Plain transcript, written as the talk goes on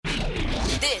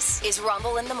This is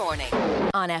Rumble in the Morning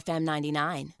on FM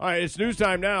 99. All right, it's news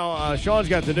time now. Sean's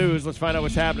got the news. Let's find out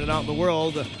what's happening out in the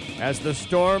world as the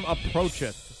storm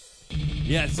approacheth.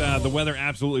 Yes, the weather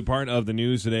absolutely part of the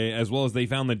news today, as well as they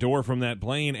found the door from that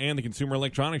plane, and the Consumer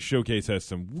Electronics Showcase has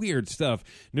some weird stuff.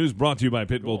 News brought to you by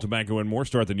Pitbull Tobacco and More.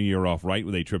 Start the new year off right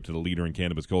with a trip to the leader in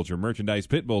cannabis culture merchandise,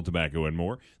 Pitbull Tobacco and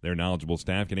More. Their knowledgeable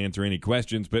staff can answer any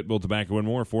questions. Pitbull Tobacco and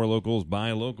More, for locals,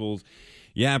 by locals.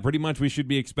 Yeah, pretty much we should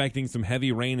be expecting some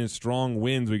heavy rain and strong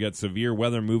winds. We got severe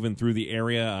weather moving through the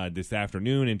area this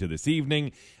afternoon into this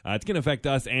evening. It's going to affect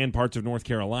us and parts of North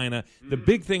Carolina. The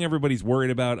big thing everybody's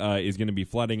worried about is going to be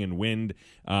flooding and wind.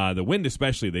 The wind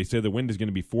especially, they say the wind is going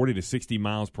to be 40 to 60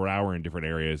 miles per hour in different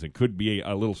areas. It could be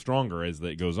a little stronger as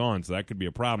it goes on, so that could be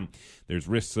a problem. There's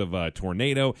risks of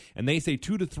tornado, and they say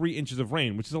 2 to 3 inches of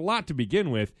rain, which is a lot to begin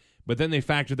with. But then they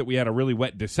factor that we had a really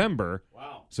wet December,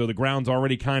 so the ground's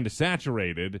already kind of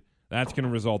saturated. That's going to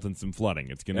result in some flooding.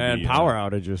 It's going to be power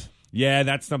outages. Yeah,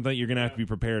 that's something that you're going to have to be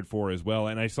prepared for as well.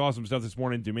 And I saw some stuff this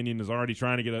morning. Dominion is already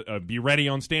trying to get be ready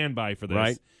on standby for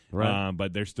this. Right.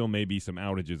 But there still may be some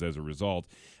outages as a result.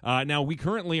 Now, we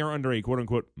currently are under a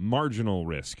quote-unquote marginal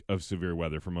risk of severe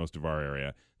weather for most of our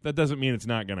area. That doesn't mean it's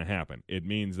not going to happen. It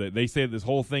means that they say this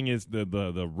whole thing is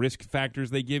the risk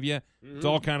factors they give you. It's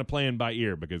all kind of playing by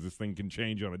ear because this thing can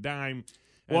change on a dime.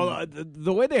 Well,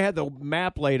 the way they had the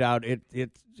map laid out,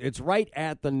 it's right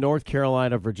at the North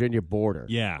Carolina-Virginia border.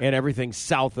 Yeah. And everything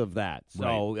south of that.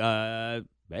 So, Right.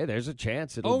 hey, there's a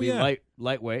chance it'll be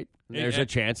lightweight. There's a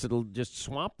chance it'll just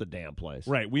swamp the damn place.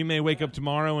 Right. We may wake up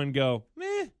tomorrow and go,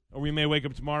 meh. Or we may wake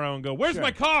up tomorrow and go, where's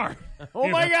my car? Oh,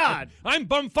 my God. I'm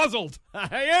bumfuzzled.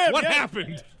 I am. What yeah.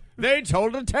 happened? They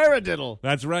told a taradiddle.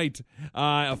 That's right.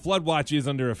 A flood watch is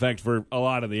under effect for a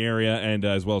lot of the area and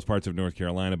as well as parts of North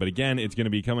Carolina. But again, it's going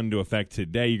to be coming into effect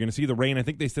today. You're going to see the rain. I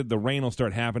think they said the rain will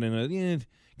start happening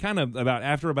kind of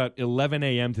after about 11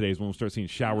 a.m. today is when we'll start seeing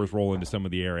showers roll into some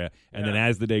of the area. And then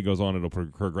as the day goes on, it'll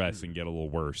progress and get a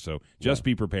little worse. So just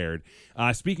be prepared.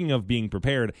 Speaking of being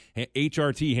prepared,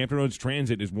 HRT, Hampton Roads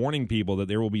Transit, is warning people that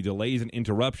there will be delays and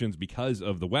interruptions because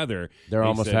of the weather. There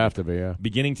almost have to be, yeah.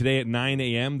 Beginning today at 9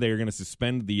 a.m., they're going to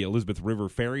suspend the Elizabeth River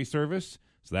Ferry service.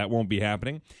 So that won't be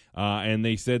happening. And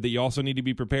they said that you also need to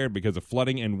be prepared because of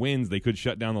flooding and winds. They could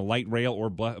shut down the light rail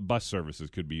or bus services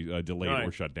could be delayed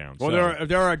or shut down. Well,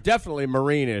 there are definitely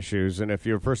marine issues, and if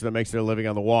you're a person that makes their living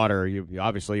on the water, you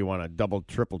obviously want to double,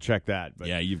 triple check that. But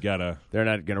yeah, you've got to. They're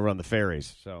not going to run the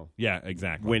ferries. So yeah,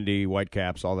 exactly. Windy, white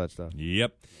caps, all that stuff.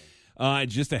 Yep.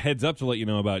 Just a heads up to let you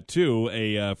know about, too,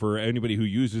 for anybody who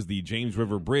uses the James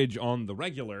River Bridge on the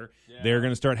regular, they're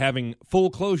going to start having full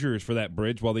closures for that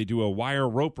bridge while they do a wire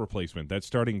rope replacement. That's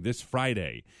starting this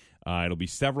Friday. It'll be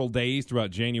several days throughout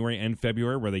January and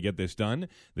February where they get this done.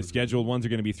 The scheduled ones are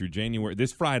going to be through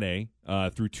this Friday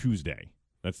through Tuesday.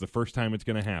 That's the first time it's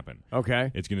going to happen.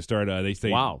 Okay. It's going to start, they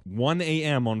say, 1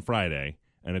 a.m. on Friday,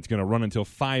 and it's going to run until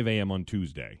 5 a.m. on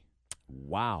Tuesday.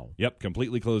 Wow. Yep,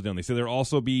 completely closed down. They say there'll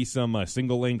also be some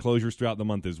single-lane closures throughout the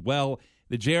month as well.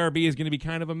 The JRB is going to be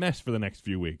kind of a mess for the next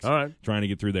few weeks. All right. Trying to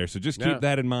get through there. So just keep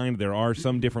that in mind. There are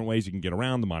some different ways you can get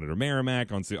around the Monitor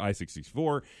Merrimack on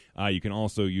I-64. You can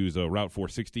also use Route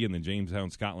 460 and the Jamestown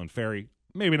Scotland Ferry.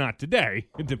 Maybe not today,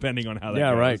 depending on how that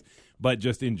goes. Right. But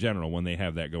just in general, when they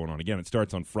have that going on. Again, it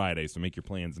starts on Friday, so make your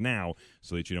plans now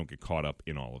so that you don't get caught up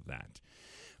in all of that.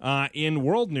 In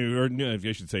world news, or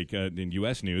I should say in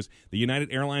U.S. news, the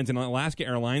United Airlines and Alaska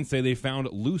Airlines say they found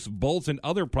loose bolts and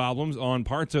other problems on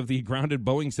parts of the grounded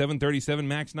Boeing 737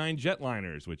 MAX 9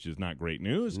 jetliners, which is not great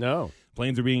news. No.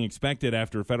 Planes are being inspected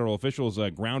after federal officials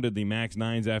grounded the MAX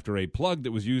 9s after a plug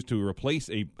that was used to replace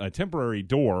a temporary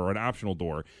door or an optional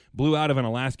door blew out of an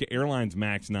Alaska Airlines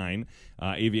MAX 9.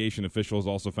 Aviation officials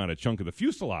also found a chunk of the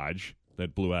fuselage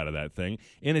that blew out of that thing,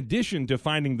 in addition to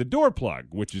finding the door plug,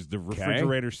 which is the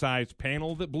refrigerator-sized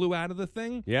panel that blew out of the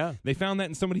thing. Yeah. They found that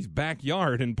in somebody's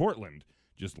backyard in Portland.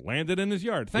 Just landed in his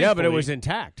yard. Yeah, but it was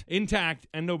intact. Intact,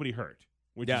 and nobody hurt,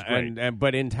 which is great.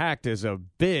 But intact is a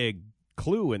big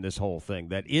clue in this whole thing,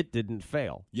 that it didn't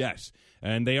fail. Yes,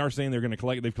 and they are saying they're going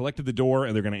to they've collected the door,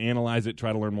 and they're going to analyze it,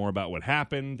 try to learn more about what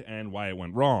happened and why it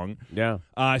went wrong. Yeah.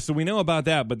 So we know about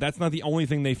that, but that's not the only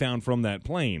thing they found from that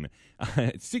plane.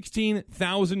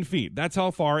 16,000 feet. That's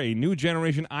how far a new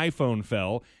generation iPhone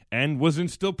fell and was in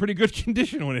still pretty good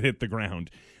condition when it hit the ground.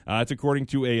 It's according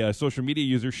to a social media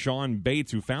user, Sean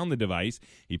Bates, who found the device.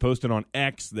 He posted on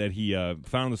X that he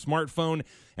found the smartphone,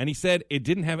 and he said it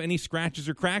didn't have any scratches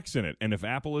or cracks in it. And if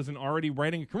Apple isn't already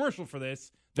writing a commercial for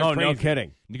this, They're Oh, no crazy.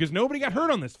 kidding. Because nobody got hurt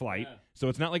on this flight, so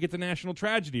it's not like it's a national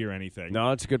tragedy or anything. No,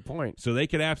 that's a good point. So they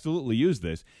could absolutely use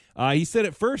this. He said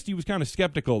at first he was kind of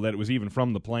skeptical that it was even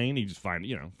from the plane. He just find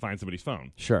somebody's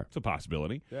phone. Sure. It's a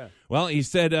possibility. Yeah. Well, he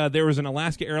said there was an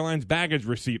Alaska Airlines baggage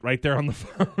receipt right there on the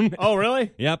phone. Oh,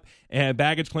 really? Yep. And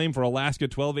baggage claim for Alaska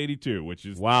 1282, which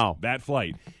is Wow. that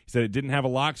flight. He said it didn't have a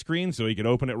lock screen, so he could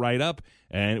open it right up,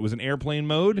 and it was an airplane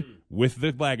mode with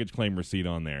the baggage claim receipt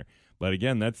on there. But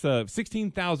again, that's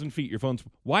 16,000 feet. Your phone's.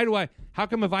 How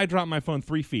come if I drop my phone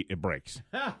 3 feet, it breaks?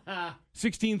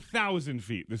 16,000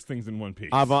 feet. This thing's in one piece.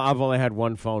 I've only had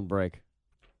one phone break.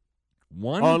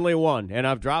 One? Only one, and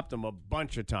I've dropped them a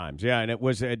bunch of times. Yeah, and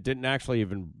it didn't actually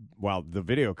even. Well, the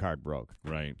video card broke.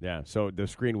 Right. Yeah, so the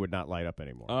screen would not light up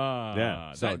anymore.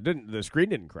 Yeah. so the screen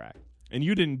didn't crack. And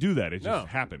you didn't do that. It No. just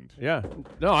happened. Yeah,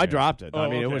 no, I dropped it. Oh, I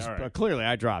mean, it okay, was all right. clearly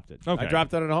I dropped it. Okay. I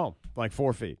dropped it at home, like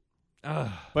 4 feet.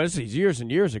 But this is years and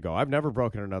years ago. I've never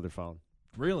broken another phone.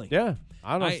 Really? Yeah,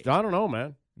 I don't know,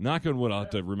 man. Knock on wood. I'll have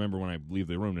to remember when I leave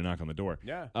the room to knock on the door.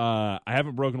 Yeah. I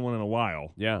haven't broken one in a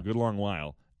while. Yeah. A good long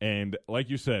while. And like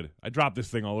you said, I dropped this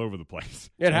thing all over the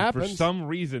place. It And happens. For some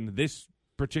reason, this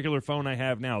particular phone I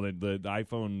have now, the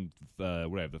iPhone,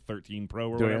 what I have, the 13 Pro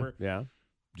or Do you? whatever, Yeah.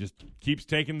 just keeps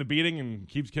taking the beating and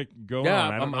keeps going Yeah,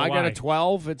 on. I don't know I got why. a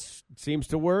 12. It seems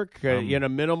to work in a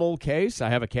minimal case. I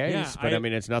have a case, Yeah, but I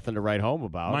mean, it's nothing to write home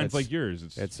about. Mine's it's like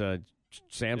yours. It's a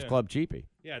Sam's Yeah. Club cheapie.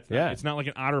 Yeah, it's Yeah. not, it's not like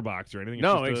an OtterBox or anything. It's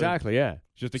No, just exactly. Yeah,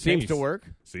 just a seems case. to work.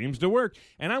 Seems to work.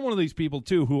 And I'm one of these people,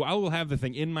 too, who I will have the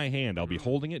thing in my hand. I'll be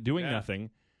holding it, doing Yeah.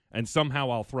 nothing, and somehow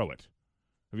I'll throw it.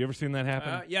 Have you ever seen that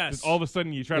happen? Yes. Just all of a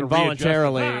sudden you try to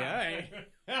Involuntarily. readjust.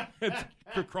 It's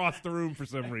across the room for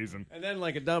some reason. And then,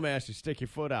 like a dumbass, you stick your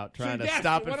foot out trying to yes,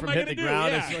 stop what it am from I hitting the gonna do?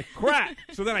 ground. Yeah. It's like crap.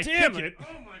 So then I Damn kick it. it. Oh,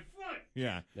 my foot.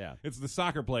 Yeah. Yeah. It's the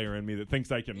soccer player in me that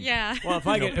thinks I can Yeah. Well, if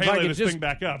I you know, could, if I pele could this just thing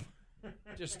back up.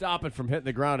 just stop it from hitting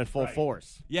the ground at full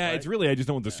force. Yeah, it's really, I just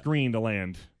don't want the screen to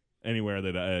land anywhere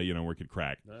that, where it could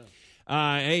crack.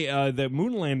 The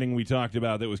moon landing we talked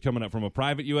about that was coming up from a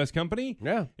private U.S. company.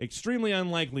 Yeah. Extremely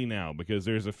unlikely now because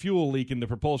there's a fuel leak in the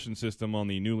propulsion system on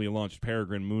the newly launched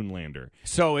Peregrine moon lander.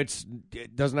 So it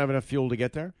doesn't have enough fuel to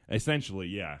get there. Essentially,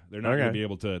 yeah, they're not going to be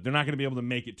able to. They're not going to be able to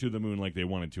make it to the moon like they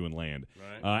wanted to and land.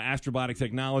 Astrobotic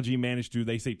Technology managed to,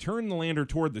 they say, turn the lander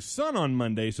toward the sun on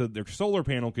Monday so that their solar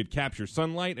panel could capture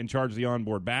sunlight and charge the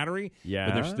onboard battery. Yeah.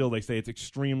 But they say it's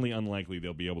extremely unlikely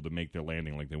they'll be able to make their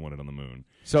landing like they wanted on the moon.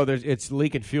 So it's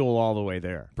leaking fuel all the way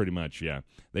there. Pretty much, yeah.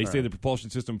 They say the propulsion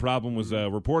system problem was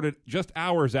reported just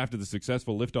hours after the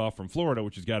successful liftoff from Florida,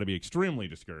 which has got to be extremely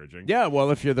discouraging. Yeah.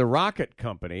 Well, if you're the rocket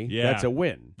company, that's a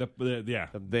win.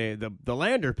 The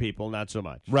lander people, not so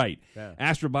much. Right. Yeah.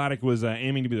 Astrobotic was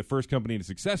aiming to be the first company to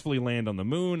successfully land on the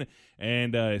moon,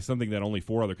 and something that only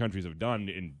 4 other countries have done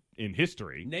in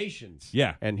history. Nations.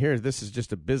 Yeah. And this is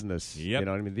just a business. Yep. You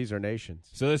know what I mean? These are nations.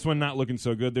 So this one not looking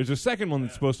so good. There's a second one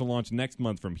that's supposed to launch next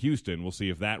month from Houston. We'll see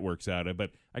if that works out.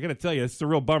 But I got to tell you, it's a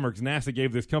real bummer because NASA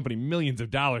gave this company millions of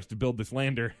dollars to build this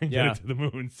lander and get it to the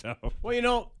moon. So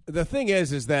Well, the thing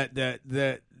is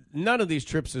that none of these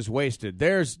trips is wasted.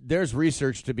 There's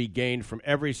research to be gained from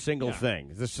every single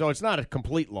thing. So it's not a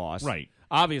complete loss. Right.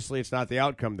 Obviously, it's not the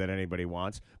outcome that anybody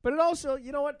wants. But it also,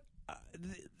 you know what?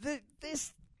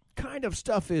 This kind of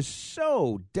stuff is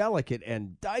so delicate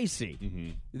and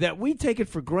dicey that we take it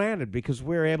for granted because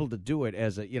we're able to do it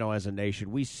as a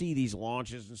nation. We see these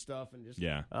launches and stuff and just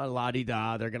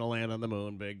la-di-da, they're going to land on the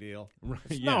moon, big deal.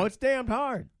 No, it's damned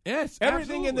hard. yes,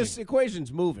 Everything in absolutely. this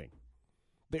equation's moving.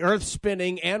 The Earth's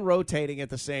spinning and rotating at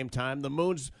the same time. The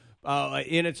moon's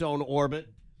in its own orbit.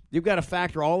 You've got to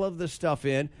factor all of this stuff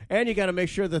in, and you got to make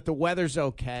sure that the weather's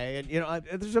okay.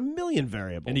 And there's a million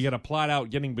variables. And you got to plot out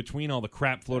getting between all the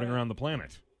crap floating around the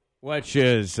planet. which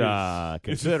is It's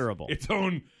considerable. its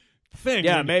own thing.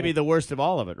 Yeah, When- maybe the worst of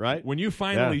all of it, right? When you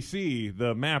finally see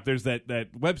the map, there's that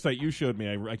website you showed me.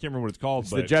 I can't remember what it's called.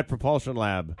 It's but the Jet Propulsion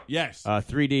Lab, yes,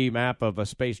 3D map of a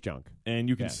space junk. and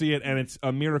you can see it, and it's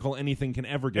a miracle anything can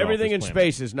ever get. Everything off in this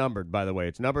planet. space is numbered, by the way.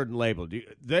 It's numbered and labeled.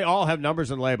 They all have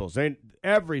numbers and labels.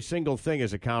 Every single thing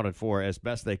is accounted for as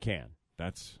best they can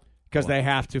That's because they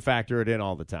have to factor it in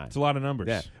all the time. it's a lot of numbers.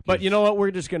 Yeah, but you know what?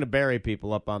 We're just going to bury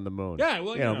people up on the moon. Yeah,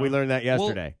 well, you know. we learned that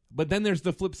yesterday. Well, but then there's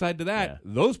the flip side to that. Yeah.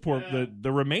 Those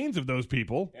the remains of those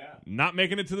people not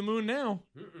making it to the moon now,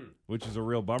 which is a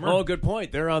real bummer. Oh, good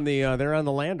point. They're on the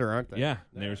lander, aren't they? Yeah,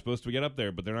 they were supposed to get up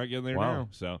there, but they're not getting there Wow. now.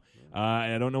 So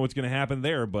I don't know what's going to happen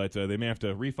there, but they may have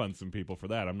to refund some people for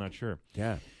that. I'm not sure.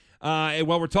 Yeah.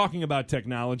 While we're talking about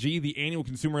technology, the annual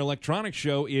Consumer Electronics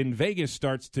Show in Vegas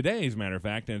starts today, as a matter of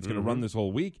fact, and it's going to run this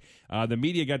whole week. The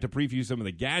media got to preview some of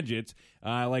the gadgets.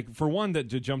 Like, for one that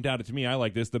jumped out to me, I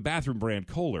like this, the bathroom brand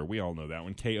Kohler. We all know that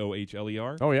one,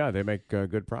 Kohler. Oh, yeah, they make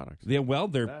good products. Yeah, well,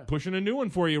 they're pushing a new one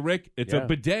for you, Rick. It's a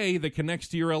bidet that connects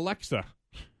to your Alexa.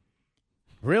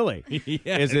 Really?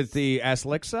 Yes. Is it the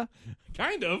Alexa?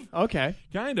 Kind of. Okay.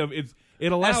 Kind of.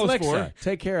 It allows Alexa, for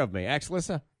take care of me.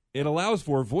 Alexa? it allows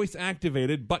for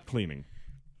voice-activated butt cleaning.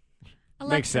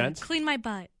 Alexa, Makes sense. Clean my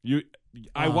butt.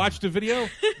 I watched a video.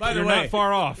 By the You're way- not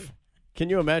far off. Can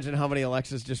you imagine how many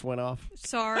Alexas just went off?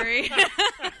 Sorry.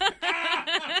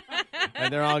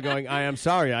 And they're all going, I am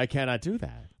sorry, I cannot do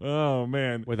that Oh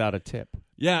man. without a tip.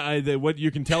 Yeah, what you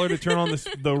can tell her to turn on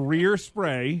the rear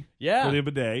spray Yeah. for the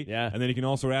bidet. Yeah. And then you can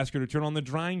also ask her to turn on the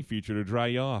drying feature to dry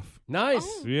you off. Nice.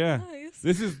 Oh. Yeah. Nice.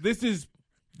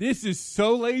 This is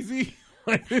so lazy.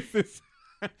 Like this is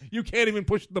you can't even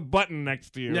push the button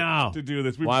next to you No. to do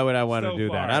this. Why would I want to so do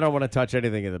far. that? I don't want to touch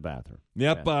anything in the bathroom.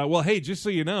 Yep. Well, hey, just so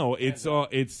you know, it's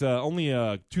only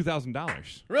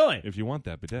 $2,000 Really? if you want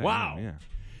that bidet. Wow. Yeah.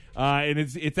 And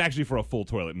it's actually for a full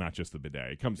toilet, not just the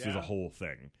bidet. It comes as a whole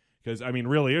thing. Because I mean,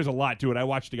 really, there's a lot to it. I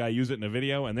watched a guy use it in a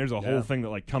video, and there's a whole thing that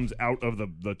like comes out of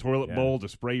the toilet bowl to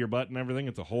spray your butt and everything.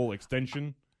 It's a whole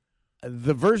extension.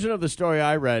 The version of the story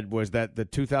I read was that the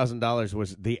 $2,000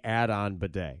 was the add-on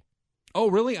bidet. Oh,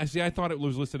 really? I see. I thought it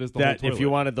was listed as the whole That toilet. if you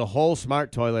wanted the whole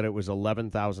smart toilet, it was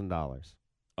 $11,000.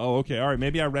 Oh, okay. All right.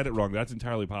 Maybe I read it wrong. That's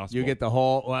entirely possible. You get the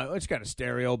whole. Well, it's got a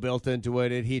stereo built into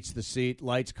it. It heats the seat.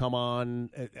 Lights come on.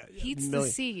 Heats the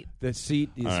seat. The seat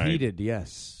is All right. heated.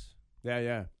 Yes.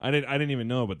 Yeah. I didn't even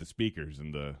know about the speakers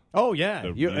and the. Oh yeah.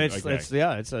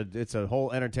 The- It's a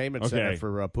whole entertainment center Okay.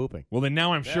 for pooping. Well, then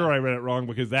now I'm sure I read it wrong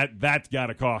because that's got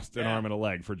to cost an arm and a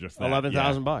leg for just that.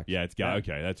 $11,000. Yeah, it's got.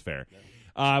 Yeah. Okay, that's fair.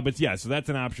 But yeah, so that's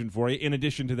an option for you. In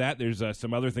addition to that, there's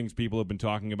some other things people have been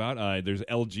talking about. There's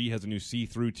LG has a new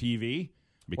see-through TV.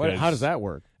 Because, How does that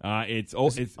work? It's Oh,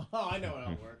 I know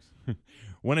how it works.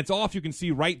 when it's off, you can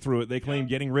see right through it. They claim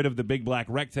getting rid of the big black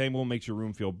rectangle makes your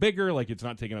room feel bigger, like it's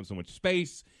not taking up so much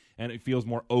space, and it feels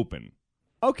more open.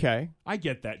 Okay. I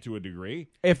get that to a degree.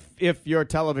 If your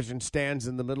television stands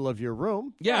in the middle of your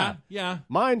room, Yeah.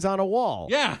 mine's on a wall.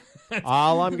 Yeah.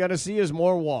 All I'm going to see is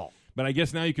more wall. But I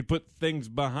guess now you could put things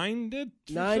behind it.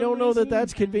 for I some don't know that reason.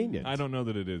 that's convenient. I don't know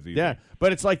that it is either. Yeah,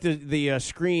 but it's like the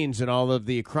screens and all of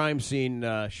the crime scene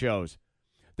shows.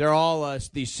 They're all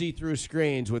these see-through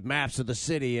screens with maps of the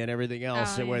city and everything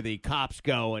else, Oh, and where yeah. the cops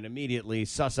go and immediately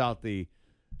suss out the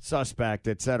suspect,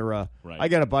 etc. Right. I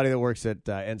got a buddy that works at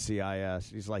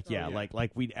NCIS. He's like,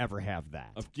 like we'd ever have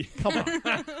that. Come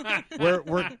on,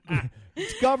 we're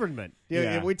it's government.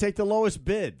 Yeah. We take the lowest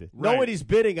bid. Right. Nobody's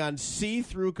bidding on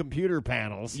see-through computer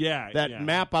panels. Yeah, that yeah.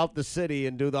 map out the city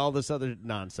and do all this other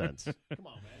nonsense.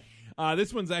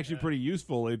 This one's actually pretty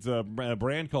useful. It's a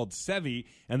brand called Sevi,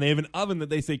 and they have an oven that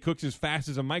they say cooks as fast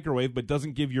as a microwave, but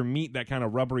doesn't give your meat that kind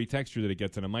of rubbery texture that it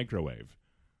gets in a microwave.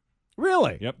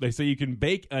 Really? Yep, they say you can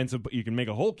bake, and so you can make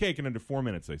a whole cake in under 4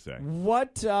 minutes. They say.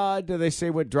 What do they say?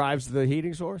 What drives the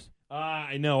heating source?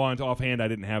 I know offhand I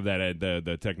didn't have that at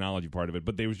the technology part of it,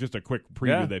 but there was just a quick preview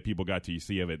Yeah. that people got to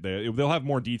see of it. They'll have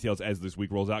more details as this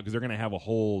week rolls out because they're going to have a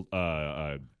whole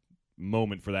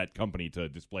moment for that company to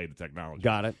display the technology.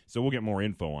 Got it. So we'll get more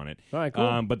info on it. All right,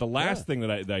 cool. But the last thing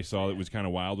that I saw that was kind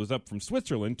of wild was up from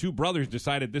Switzerland. Two brothers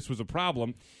decided this was a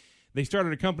problem. They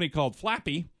started a company called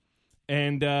Flappy,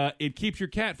 and it keeps your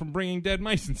cat from bringing dead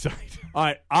mice inside. All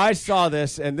right, I saw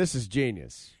this, and this is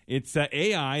genius. It's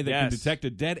AI that can Yes. detect a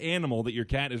dead animal that your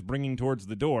cat is bringing towards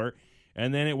the door,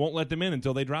 and then it won't let them in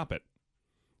until they drop it.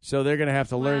 So they're going to have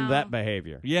to learn Wow. that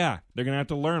behavior. Yeah, they're going to have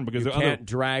to learn because You the other, can't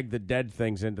drag the dead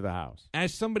things into the house.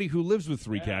 as somebody who lives with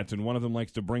three cats and one of them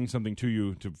likes to bring something to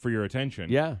you for your attention.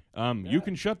 Yeah. You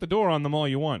can shut the door on them all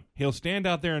you want. He'll stand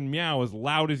out there and meow as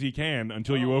loud as he can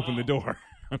until you open the door.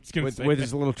 I'm just going to say With that.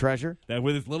 his little treasure? That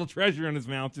with his little treasure in his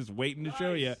mouth, just waiting to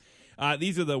show you.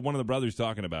 These are one of the brothers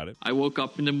talking about it. I woke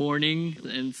up in the morning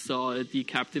and saw a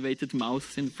decapitated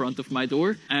mouse in front of my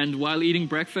door. And while eating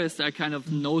breakfast, I kind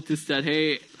of noticed that,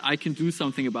 hey, I can do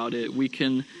something about it. We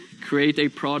can create a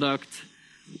product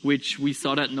which we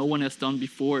saw that no one has done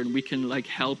before, and we can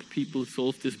help people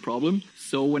solve this problem.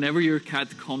 So whenever your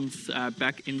cat comes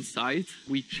back inside,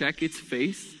 we check its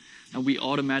face and we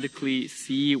automatically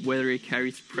see whether it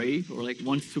carries prey or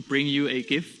wants to bring you a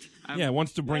gift. Yeah, it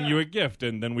wants to bring you a gift,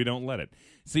 and then we don't let it.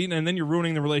 See, and then you're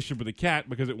ruining the relationship with the cat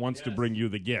because it wants to bring you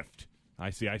the gift. I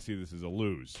see this as a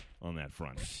lose on that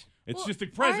front. It's Well, just a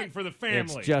present aren't- for the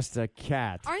family. It's just a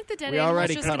cat. Aren't the dead we animals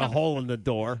already just cut a gonna- hole in the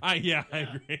door. I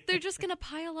agree. They're just going to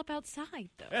pile up outside,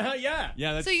 though. Yeah.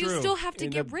 Yeah, that's So you true. still have to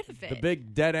In get the, rid of it. The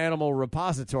big dead animal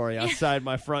repository outside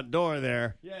my front door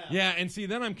there. Yeah, and see,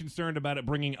 then I'm concerned about it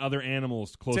bringing other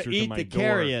animals closer To eat my the door.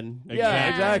 carrion. Yeah,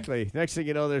 exactly. Next thing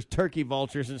you know, there's turkey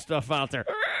vultures and stuff out there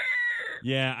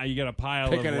Yeah, you got a pile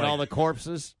picking of at like, all the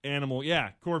corpses. animal,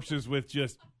 corpses with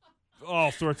just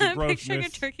all sorts of I'm grossness. picturing a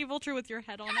turkey vulture with your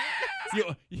head on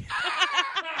it.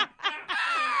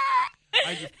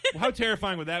 How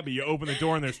terrifying would that be? You open the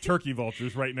door and there's turkey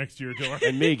vultures right next to your door.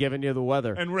 And me giving you the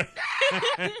weather. And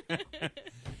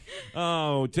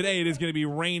today it is going to be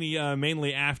rainy,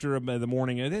 mainly after the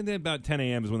morning. And then about 10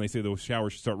 a.m. is when they say the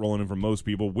showers should start rolling in for most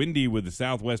people. Windy with the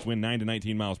southwest wind 9 to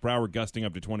 19 miles per hour, gusting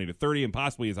up to 20 to 30, and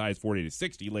possibly as high as 40 to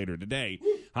 60 later today.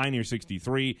 High near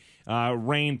 63.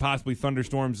 Rain, possibly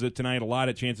thunderstorms tonight. A lot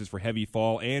of chances for heavy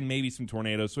fall and maybe some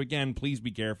tornadoes. So again, please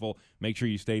be careful. Make sure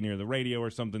you stay near the radio or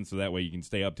something so that way you can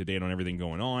stay up to date on everything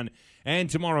going on. And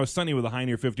tomorrow sunny with a high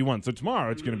near 51. So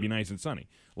tomorrow it's going to be nice and sunny.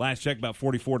 Last check, about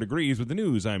 44 degrees. With the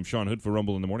news, I'm Sean Hood for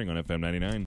Rumble in the Morning on FM 99.